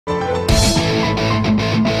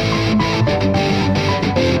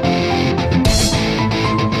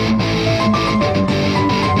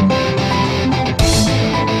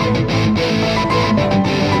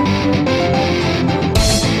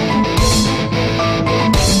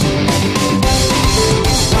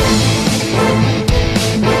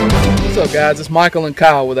up, guys? It's Michael and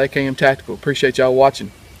Kyle with AKM Tactical. Appreciate y'all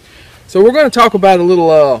watching. So we're going to talk about a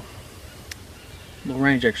little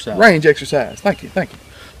range exercise. Range exercise. Thank you.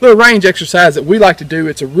 Little range exercise that we like to do.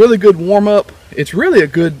 It's a really good warm up. It's really a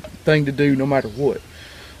good thing to do no matter what.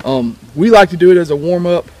 We like to do it as a warm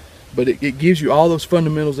up, but it gives you all those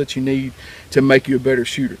fundamentals that you need to make you a better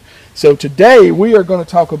shooter. So today we are going to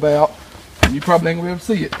talk about, and you probably ain't going to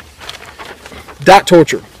be able to see it, dot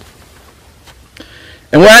torture.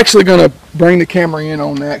 And we're actually going to bring the camera in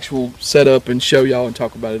on the actual setup and show y'all and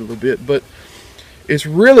talk about it a little bit. But it's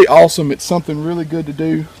really awesome. It's something really good to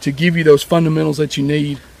do to give you those fundamentals that you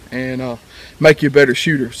need and make you a better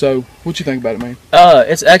shooter. So what you think about it, man?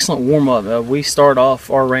 It's excellent warm-up. We start off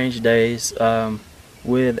our range days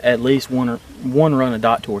with at least one run of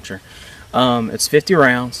dot torture. It's 50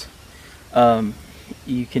 rounds.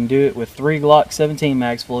 You can do it with 3 Glock 17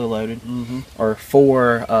 mags fully loaded, or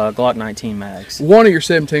 4 Glock 19 mags. One of your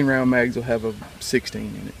 17 round mags will have a 16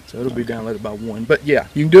 in it, so it'll be downloaded by 1. But yeah,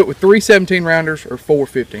 you can do it with 3 17 rounders or 4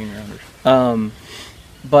 15 rounders.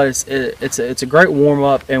 But it's a great warm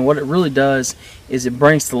up, and what it really does is it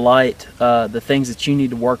brings to light the things that you need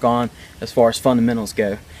to work on as far as fundamentals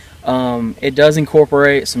go. It does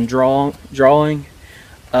incorporate some drawing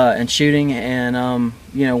and shooting, and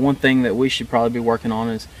you know, one thing that we should probably be working on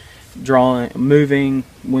is moving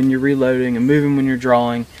when you're reloading and moving when you're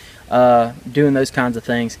drawing, doing those kinds of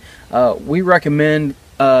things. We recommend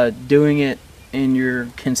doing it in your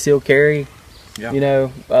concealed carry,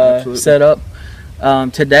 setup.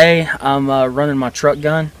 Today I'm running my truck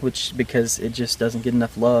gun, because it just doesn't get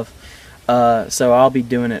enough love. So I'll be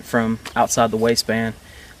doing it from outside the waistband.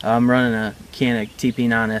 I'm running a Canik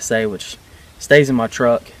TP9SA, which stays in my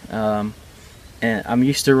truck, and I'm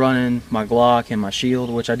used to running my Glock and my shield,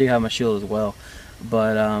 which I do have my shield as well,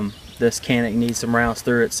 but this Canik needs some rounds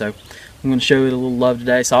through it, so I'm going to show it a little love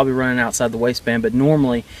today. So I'll be running outside the waistband, but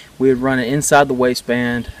normally we would run it inside the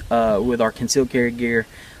waistband with our concealed carry gear,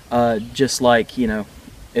 just like, you know,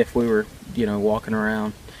 if we were, you know, walking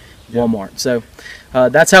around Walmart. So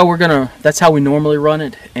that's how we normally run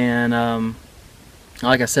it, and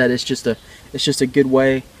like I said, it's just a good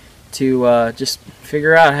way to just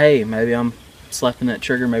figure out, hey, maybe I'm slapping that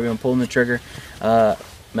trigger, maybe I'm pulling the trigger,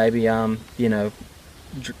 maybe I'm, you know,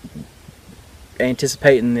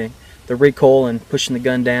 anticipating the recoil and pushing the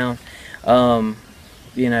gun down.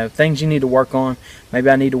 You know, things you need to work on. Maybe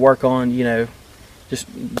I need to work on, you know, just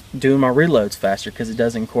doing my reloads faster, because it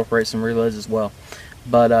does incorporate some reloads as well.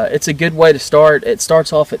 But it's a good way to start. It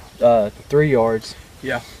starts off at 3 yards.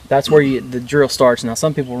 Yeah. That's where the drill starts. Now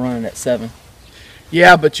some people run it at 7.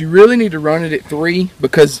 Yeah, but you really need to run it at 3,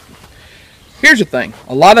 because here's the thing.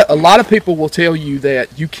 A lot of people will tell you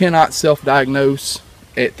that you cannot self-diagnose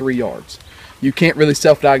at 3 yards. You can't really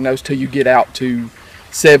self-diagnose till you get out to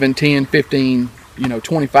 7, 10, 15, you know,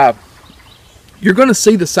 25. You're going to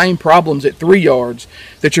see the same problems at 3 yards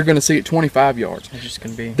that you're going to see at 25 yards.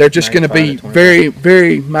 They're just going to be very,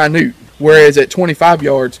 very minute. Whereas at 25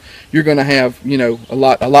 yards, you're going to have, you know, a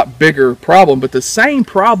lot bigger problem, but the same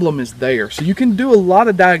problem is there. So you can do a lot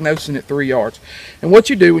of diagnosing at 3 yards. And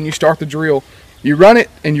what you do when you start the drill, you run it,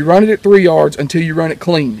 and you run it at 3 yards until you run it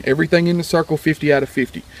clean. Everything in the circle, 50 out of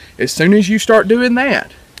 50. As soon as you start doing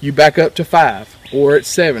that, you back up to 5 or at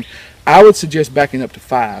 7. I would suggest backing up to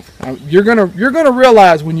 5. You're gonna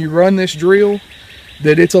realize when you run this drill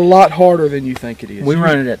that it's a lot harder than you think it is. We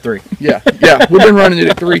run it at 3. Yeah, we've been running it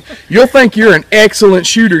at 3. You'll think you're an excellent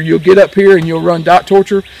shooter. You'll get up here and you'll run dot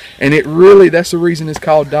torture, and that's the reason it's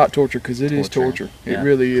called dot torture, because it is torture. It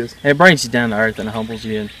really is. It brings you down to earth and it humbles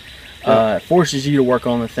you, and it forces you to work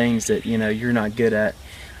on the things that, you know, you're not good at.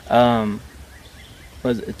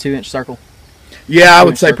 Was it a 2-inch circle? Yeah, I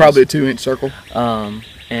would say probably a 2-inch circle.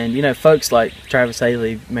 And, you know, folks like Travis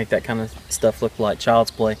Haley make that kind of stuff look like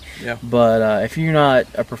child's play. Yeah. But if you're not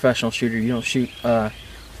a professional shooter, you don't shoot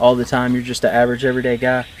all the time, you're just an average everyday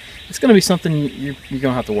guy, it's going to be something you're going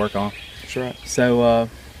to have to work on. That's right. So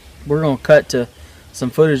we're going to cut to some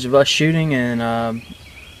footage of us shooting, and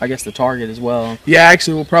I guess the target as well. Yeah,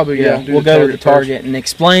 actually we'll probably we'll go to the target and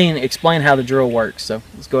explain how the drill works. So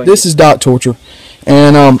let's go ahead. This is dot torture,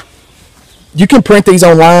 and you can print these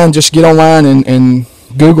online. Just get online and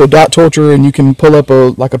Google dot torture, and you can pull up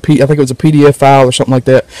I think it was a PDF file or something like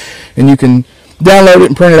that, and you can download it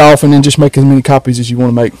and print it off, and then just make as many copies as you want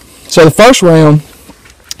to make. So the first round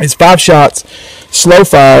is 5 shots, slow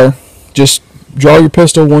fire. Just draw your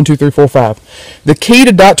pistol, 1, 2, 3, 4, 5. The key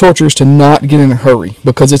to dot torture is to not get in a hurry,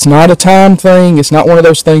 because it's not a time thing. It's not one of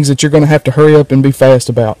those things that you're going to have to hurry up and be fast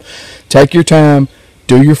about. Take your time,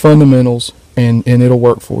 do your fundamentals, and it'll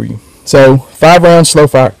work for you. So 5 rounds, slow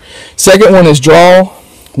fire. Second one is draw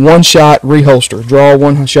one shot reholster. Draw,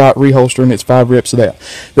 one shot reholster, and it's 5 reps of that.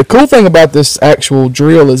 The cool thing about this actual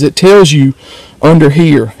drill is it tells you under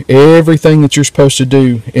here everything that you're supposed to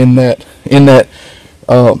do in that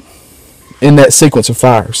sequence of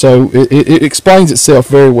fire. So it explains itself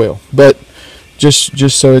very well. But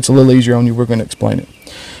just so it's a little easier on you, we're going to explain it.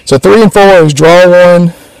 So 3 and 4 is draw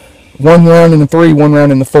one round in the 3, one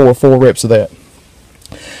round in the 4, 4 reps of that.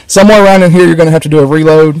 Somewhere around in here, you're going to have to do a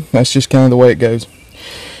reload. That's just kind of the way it goes.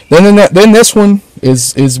 Then this one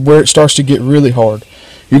is where it starts to get really hard.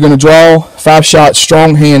 You're going to draw 5 shots,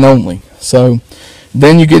 strong hand only. So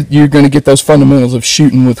then you're going to get those fundamentals of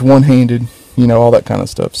shooting with one-handed, you know, all that kind of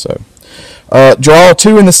stuff. So draw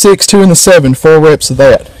 2 in the 6, 2 in the 7, 4 reps of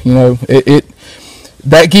that. You know,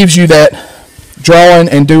 that gives you that drawing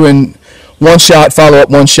and doing one shot, follow up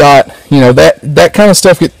one shot, you know, that kind of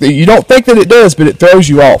stuff. You don't think that it does, but it throws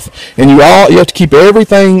you off. And you have to keep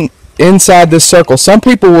everything inside this circle. Some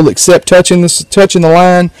people will accept touching the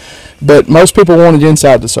line, but most people want it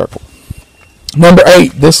inside the circle. Number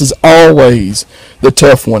 8, this is always the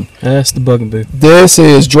tough one. That's the bugaboo. This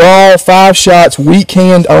is draw 5 shots, weak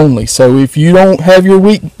hand only. So if you don't have your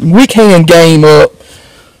weak hand game up,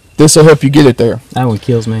 this will help you get it there. That one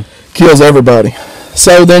kills me. Kills everybody.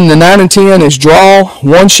 So then the 9 and 10 is draw,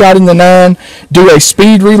 one shot in the 9, do a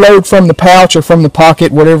speed reload from the pouch or from the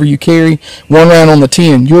pocket, whatever you carry, one round on the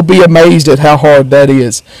 10. You'll be amazed at how hard that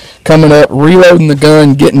is. Coming up, reloading the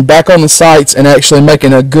gun, getting back on the sights, and actually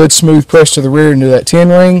making a good smooth press to the rear into that 10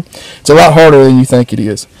 ring. It's a lot harder than you think it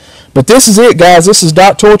is. But this is it, guys. This is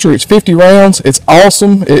Dot Torture. It's 50 rounds. It's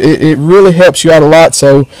awesome. It really helps you out a lot.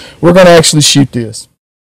 So we're going to actually shoot this.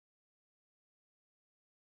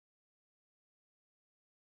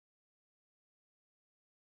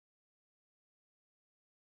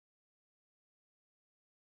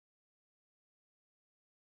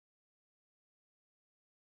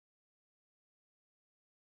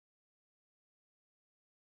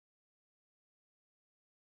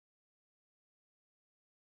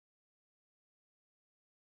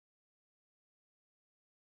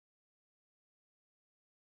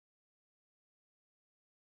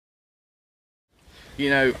 You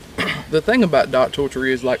know, the thing about Dot Torture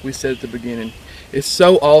is, like we said at the beginning, it's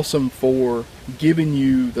so awesome for giving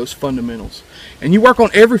you those fundamentals. And you work on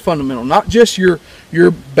every fundamental, not just your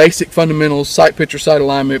basic fundamentals, sight picture, sight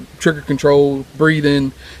alignment, trigger control,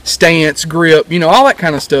 breathing, stance, grip, you know, all that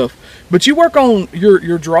kind of stuff. But you work on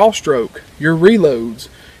your draw stroke, your reloads,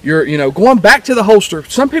 going back to the holster.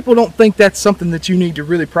 Some people don't think that's something that you need to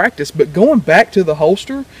really practice, but going back to the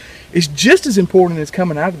holster is just as important as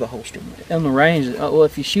coming out of the holster. On the range, well,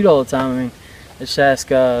 if you shoot all the time, I mean, let's ask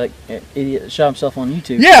idiot that shot himself on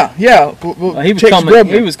YouTube. Yeah. Well, he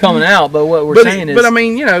was coming out, but what we're saying is, but I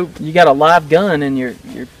mean, you know, you got a live gun and you're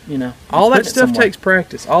all that stuff takes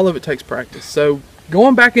practice. All of it takes practice. So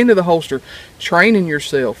going back into the holster, training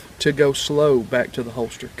yourself to go slow back to the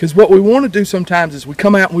holster. Because what we want to do sometimes is we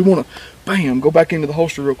come out and we want to, bam, go back into the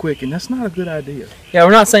holster real quick, and that's not a good idea. Yeah,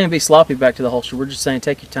 we're not saying be sloppy back to the holster. We're just saying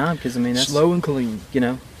take your time, because I mean that's slow and clean. You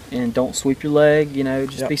know, and don't sweep your leg. You know,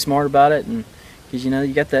 just be smart about it, and because you know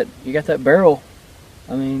you got that barrel.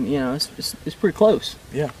 I mean, you know, it's pretty close.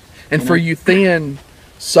 Yeah, and for you thin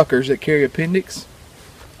suckers that carry appendix.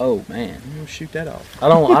 Oh man, you'll shoot that off. I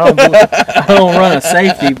don't run a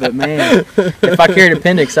safety, but man, if I carried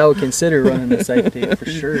appendix, I would consider running a safety for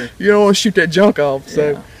sure. You don't want to shoot that junk off.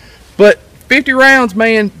 So, but 50 rounds,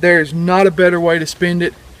 man, there's not a better way to spend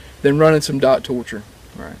it than running some Dot Torture.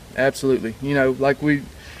 Right. Absolutely. You know, like we've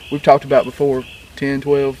talked about before, 10,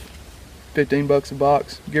 12, 15 bucks a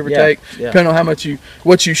box, give or take, depending on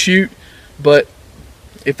what you shoot. But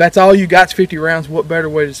if that's all you got's 50 rounds, what better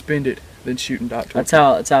way to spend it than shooting Dot Torture?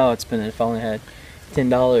 That's how I'd spend it if I only had $10,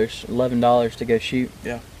 $11 to go shoot.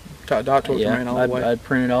 Yeah. Dot Torture, man, all the way. I'd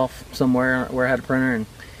print it off somewhere where I had a printer and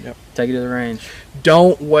take it to the range.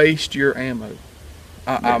 Don't waste your ammo.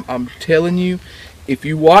 I'm telling you, if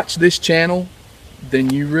you watch this channel,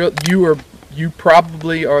 then you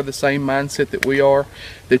probably are the same mindset that we are,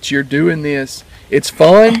 that you're doing this. It's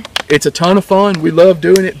fun. It's a ton of fun. We love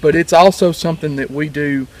doing it, but it's also something that we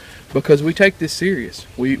do because we take this serious.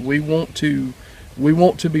 We want to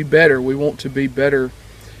be better. We want to be better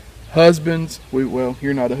husbands. Well,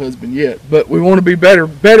 you're not a husband yet, but we want to be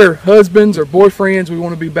better husbands or boyfriends. We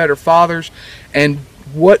want to be better fathers. And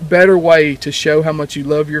what better way to show how much you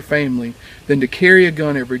love your family than to carry a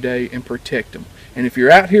gun every day and protect them? And if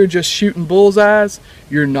you're out here just shooting bullseyes,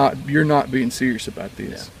 you're not being serious about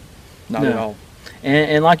this. Not at all.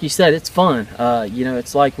 And like you said, it's fun. You know,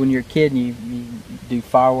 it's like when you're a kid and you do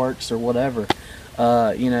fireworks or whatever.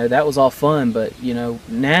 You know, that was all fun. But you know,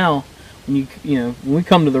 now and you know, when we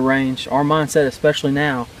come to the range, our mindset, especially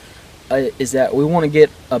now, is that we want to get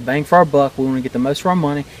a bang for our buck. We want to get the most for our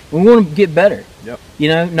money. We want to get better. Yep. You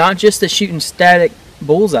know, not just at shooting static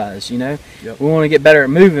bullseyes. You know, Yep. we want to get better at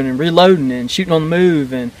moving and reloading and shooting on the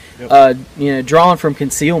move and Yep. you know, drawing from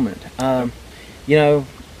concealment. You know,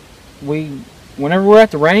 whenever we're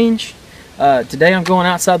at the range, today I'm going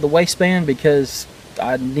outside the waistband because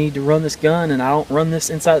I need to run this gun, and I don't run this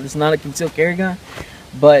inside. It's not a concealed carry gun,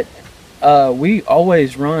 but we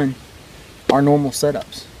always run our normal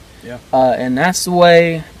setups. Yeah. And that's the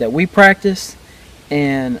way that we practice.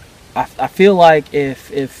 And I feel like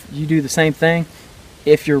if you do the same thing,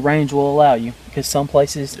 if your range will allow you, because some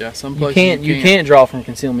places, you can't draw from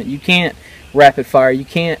concealment. You can't rapid fire. You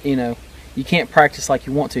can't, you know, you can't practice like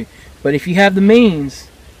you want to. But if you have the means,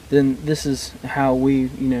 then this is how we,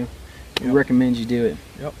 you know, recommend you do it.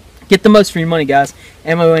 Yep. Get the most for your money, guys.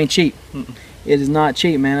 Ammo ain't cheap. It is not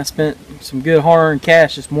cheap, man. I spent some good hard-earned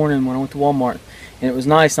cash this morning when I went to Walmart, and it was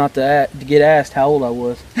nice not to get asked how old I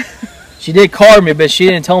was. She did card me, but she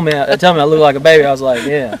didn't tell me I look like a baby. I was like,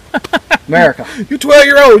 yeah, America. You're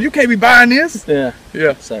 12-year-old. You can't be buying this. Yeah.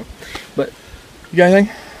 Yeah. So, but you got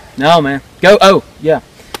anything? No, man. Go. Oh, yeah.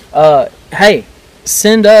 Hey,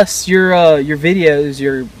 send us your videos,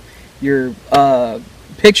 your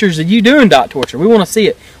pictures of you doing dot torture. We want to see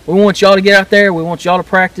it. We want y'all to get out there. We want y'all to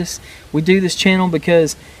practice. We do this channel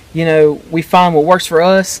because, you know, we find what works for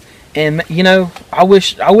us. And, you know, I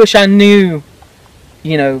wish I knew,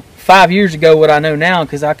 you know, 5 years ago what I know now,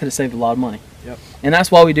 because I could have saved a lot of money. Yep. And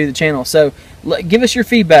that's why we do the channel. So give us your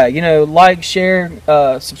feedback. You know, like, share,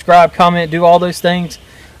 subscribe, comment, do all those things.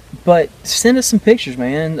 But send us some pictures,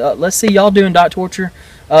 man. Let's see y'all doing dot torture.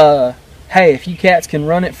 Hey, if you cats can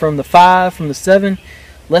run it from the 5, from the 7,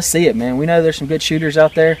 let's see it, man. We know there's some good shooters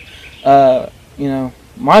out there. You know,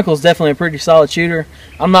 Michael's definitely a pretty solid shooter.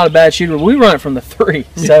 I'm not a bad shooter. We run it from the 3.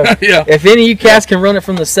 So Yeah. if any of you cats can run it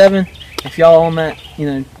from the 7, if y'all on that,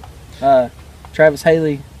 you know, Travis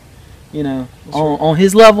Haley, you know, on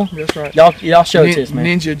his level, That's right. y'all show it to us, man.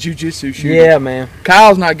 Ninja Jiu-Jitsu shooter. Yeah, man.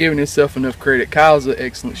 Kyle's not giving himself enough credit. Kyle's an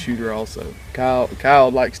excellent shooter also.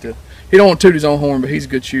 Kyle likes to, he don't want to toot his own horn, but he's a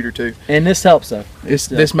good shooter too. And this helps, though.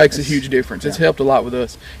 This makes a huge difference. It's helped a lot with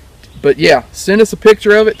us. But yeah, send us a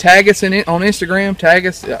picture of it. Tag us in it on Instagram. Tag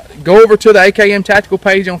us. Go over to the AKM Tactical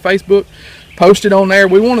page on Facebook. Post it on there.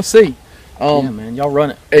 We want to see. Yeah, man. Y'all run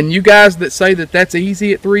it. And you guys that say that that's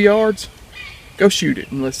easy at 3 yards, go shoot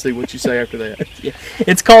it and let's see what you say after that. Yeah.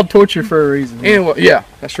 It's called torture for a reason. Anyway, yeah,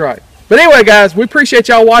 that's right. But anyway, guys, we appreciate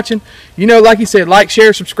y'all watching. You know, like you said, like,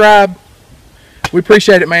 share, subscribe. We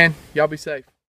appreciate it, man. Y'all be safe.